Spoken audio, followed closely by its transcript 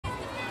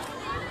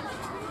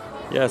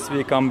Yes,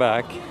 we come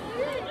back.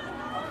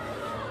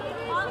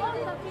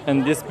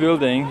 And this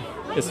building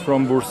is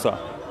from Bursa.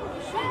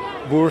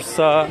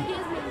 Bursa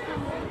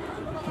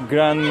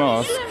Grand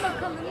Mosque.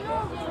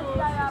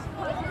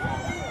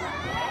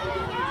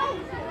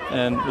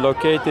 And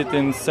located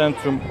in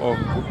centrum of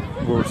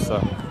Bursa.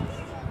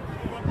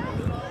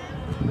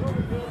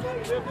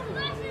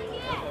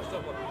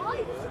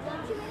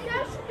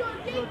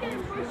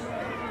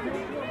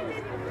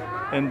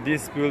 And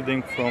this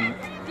building from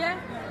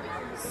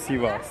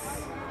Sivas.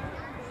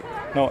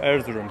 No,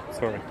 Erzurum,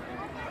 sorry.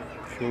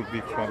 Should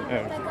be from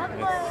Erzurum,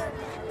 yes.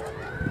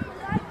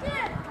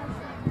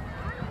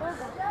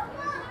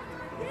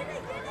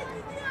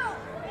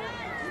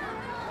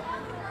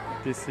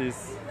 This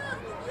is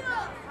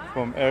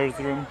from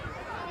Erzurum.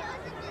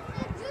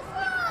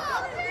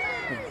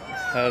 It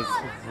has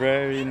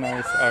very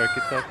nice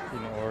architect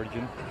in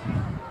origin.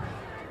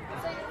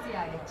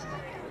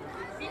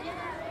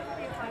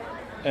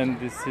 And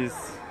this is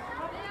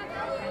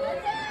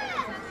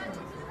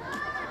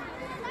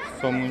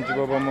Somuncu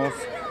Baba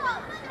Mosque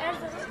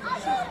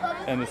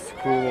and a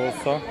school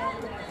also.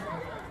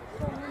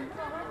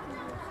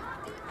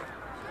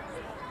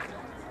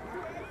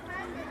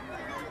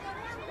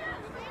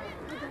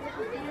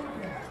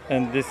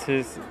 And this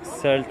is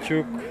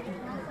Selçuk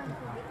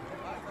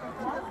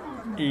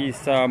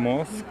İsa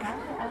Mosque.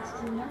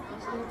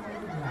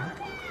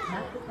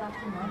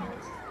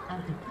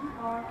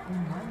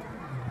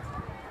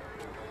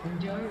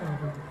 Enjoy your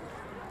day.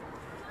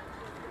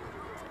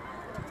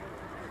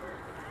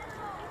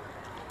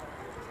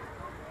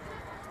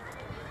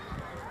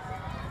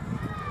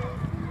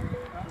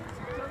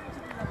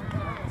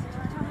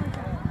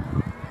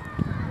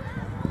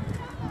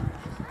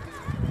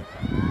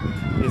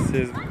 This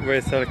is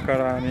Veysel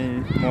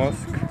Karani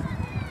Mosque.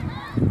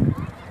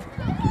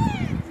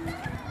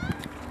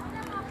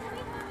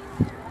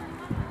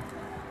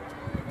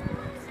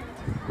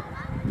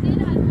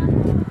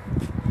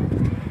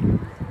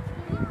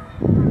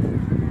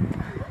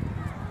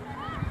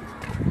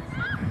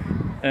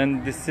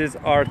 And this is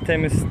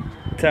Artemis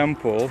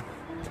Temple.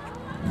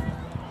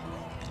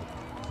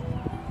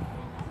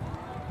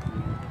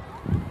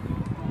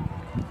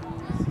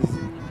 This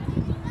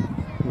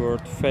is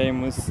world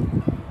famous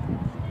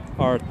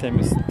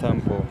Artemis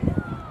Temple.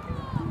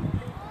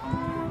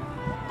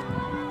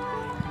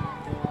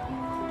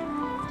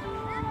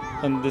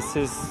 And this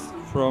is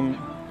from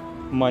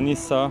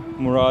Manisa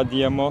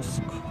Muradiye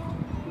Mosque.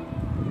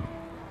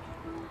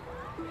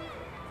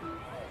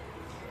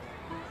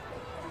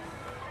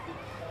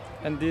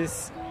 And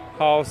this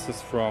house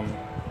is from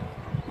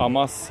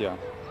Amasya.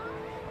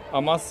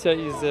 Amasya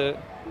is a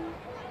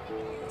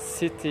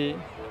city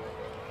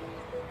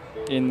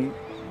in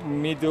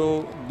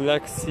Middle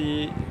Black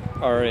Sea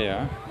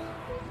area.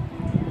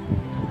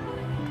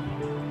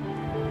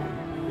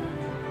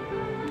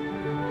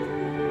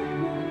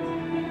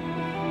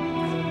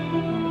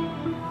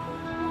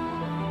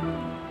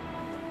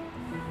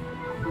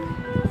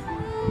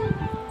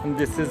 And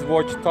this is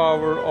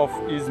Watchtower of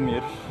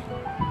Izmir.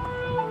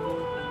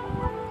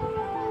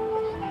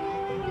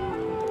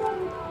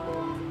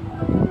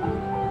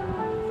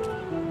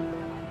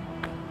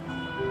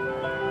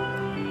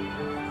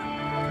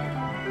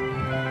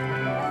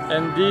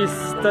 And these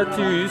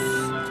statues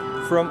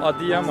from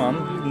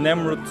Adıyaman,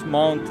 Nemrut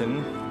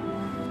Mountain,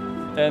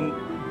 and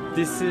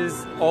this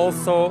is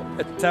also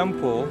a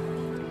temple.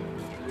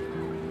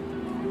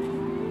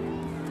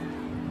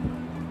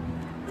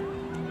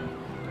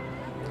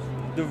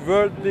 The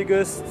world's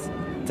biggest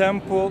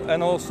temple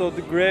and also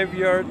the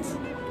graveyard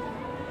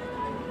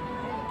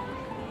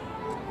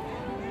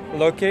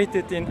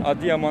located in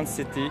Adıyaman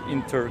city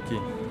in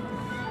Turkey.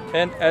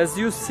 And as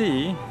you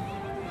see,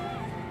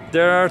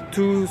 there are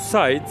two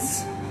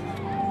sides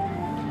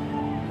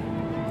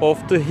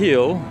of the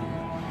hill,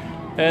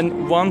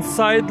 and one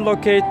side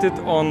located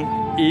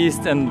on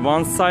east and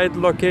one side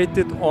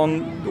located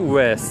on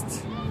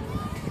west.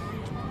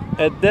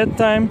 At that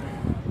time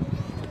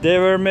they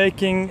were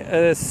making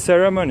a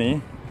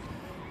ceremony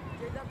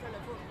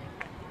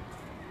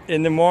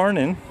in the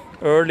morning,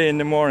 early in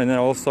the morning, and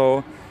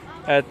also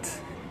at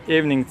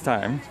evening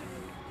time,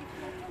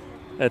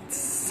 at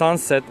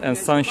sunset and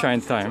sunshine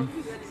time.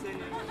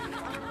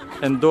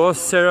 And those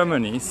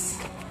ceremonies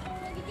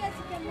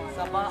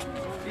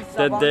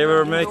that they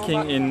were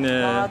making in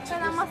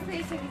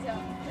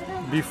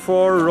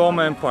before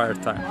Roman Empire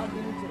time.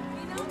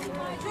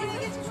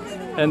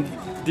 And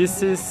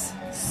this is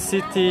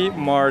City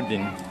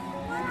Mardin.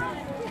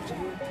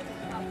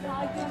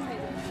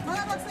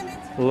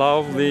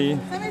 Lovely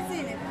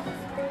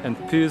and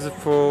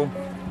peaceful.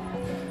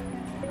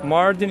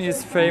 Mardin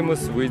is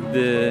famous with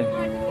the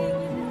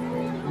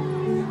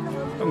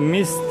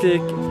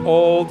mystic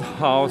old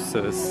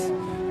houses,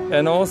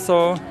 and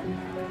also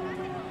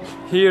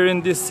here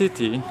in this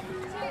city,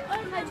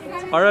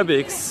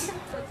 Arabics,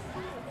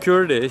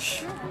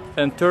 Kurdish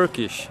and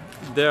Turkish,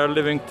 they are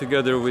living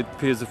together with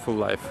peaceful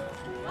life.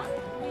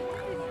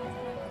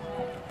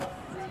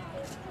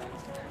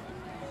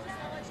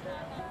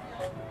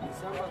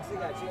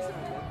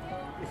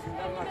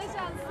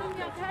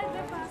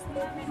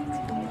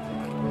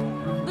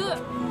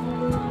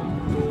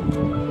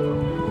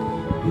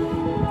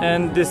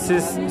 And this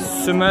is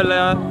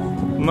Sümele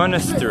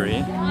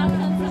Monastery,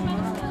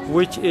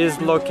 which is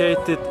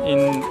located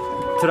in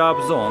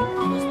Trabzon.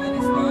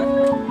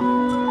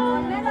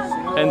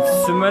 And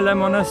Sümele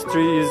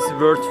Monastery is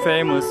world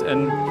famous,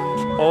 and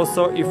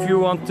also if you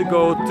want to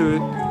go to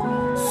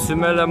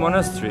Sümele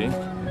Monastery,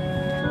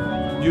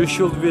 you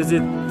should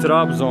visit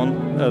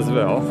Trabzon as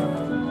well.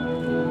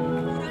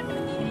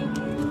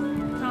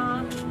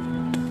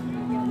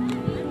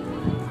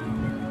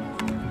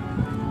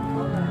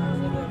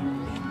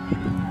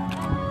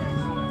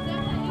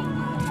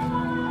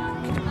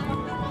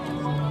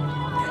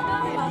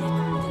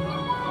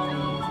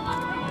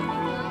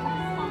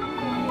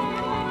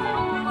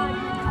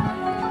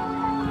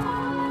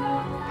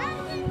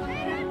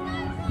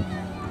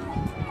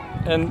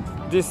 And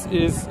this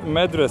is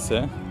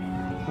Medrese,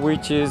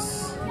 which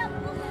is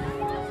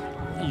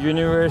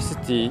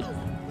university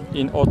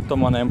in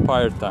Ottoman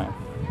Empire time.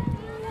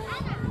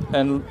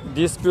 And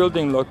this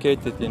building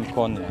located in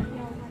Konya.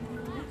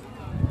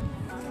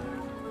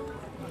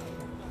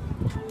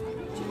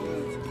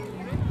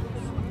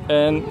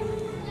 And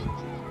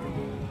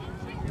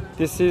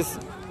this is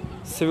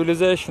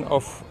civilization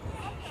of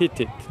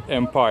Hittite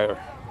Empire.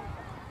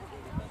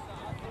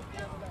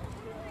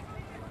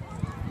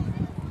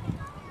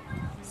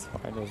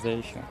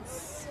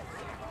 Civilizations.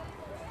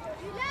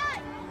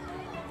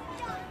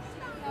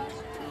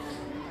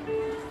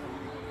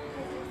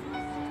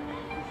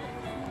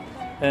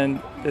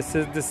 And this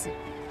is the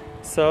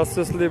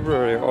Celsus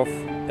Library of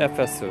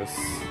Ephesus.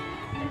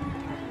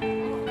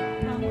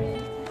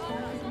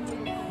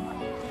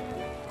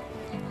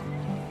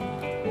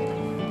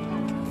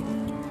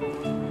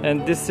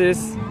 And this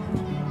is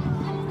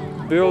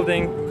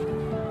building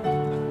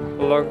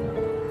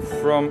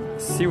from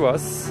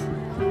Sivas,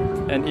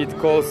 and it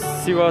calls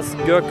Sivas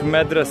Gök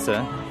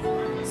Medrese,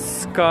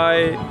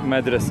 Sky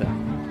Medrese.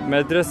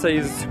 Medrese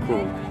is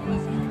school.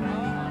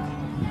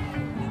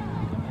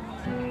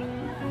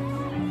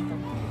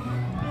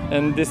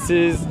 And this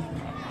is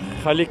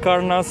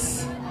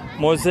Halikarnas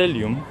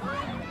Mausoleum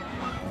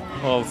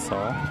also.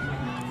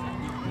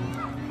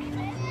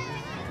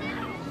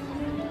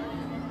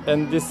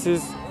 And this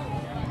is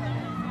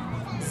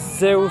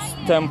Zeus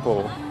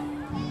Temple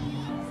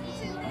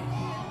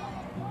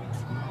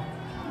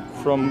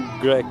from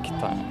Greek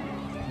time.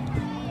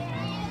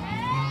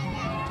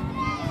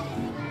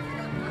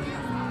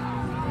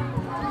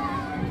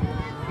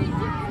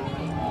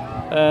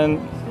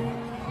 And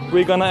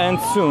we're gonna end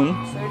soon.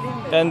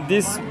 And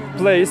this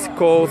place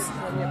called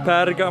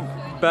Perge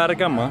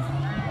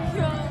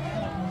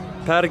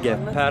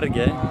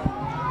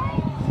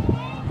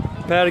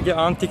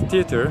Antique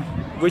Theater,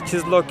 which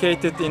is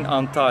located in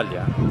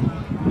Antalya.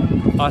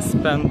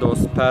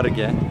 Aspendos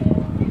Perge.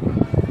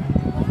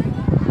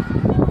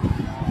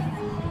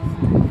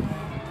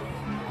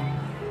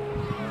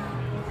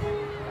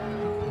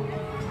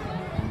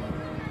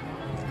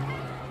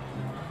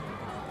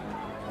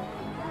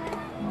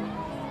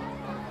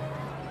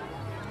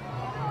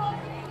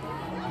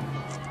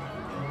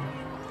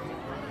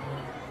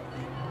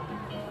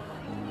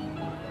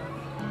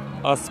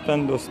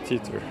 Aspendos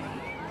Theater.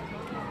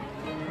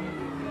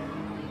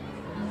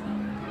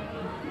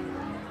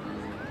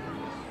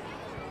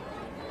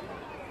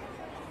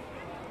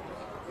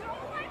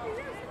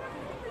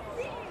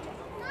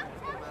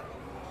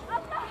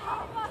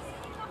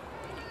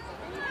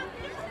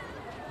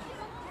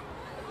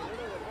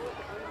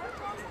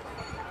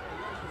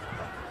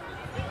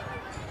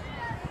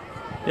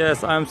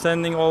 Yes, I'm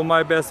sending all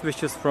my best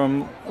wishes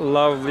from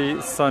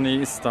lovely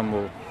sunny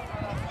Istanbul.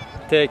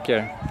 Take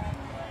care.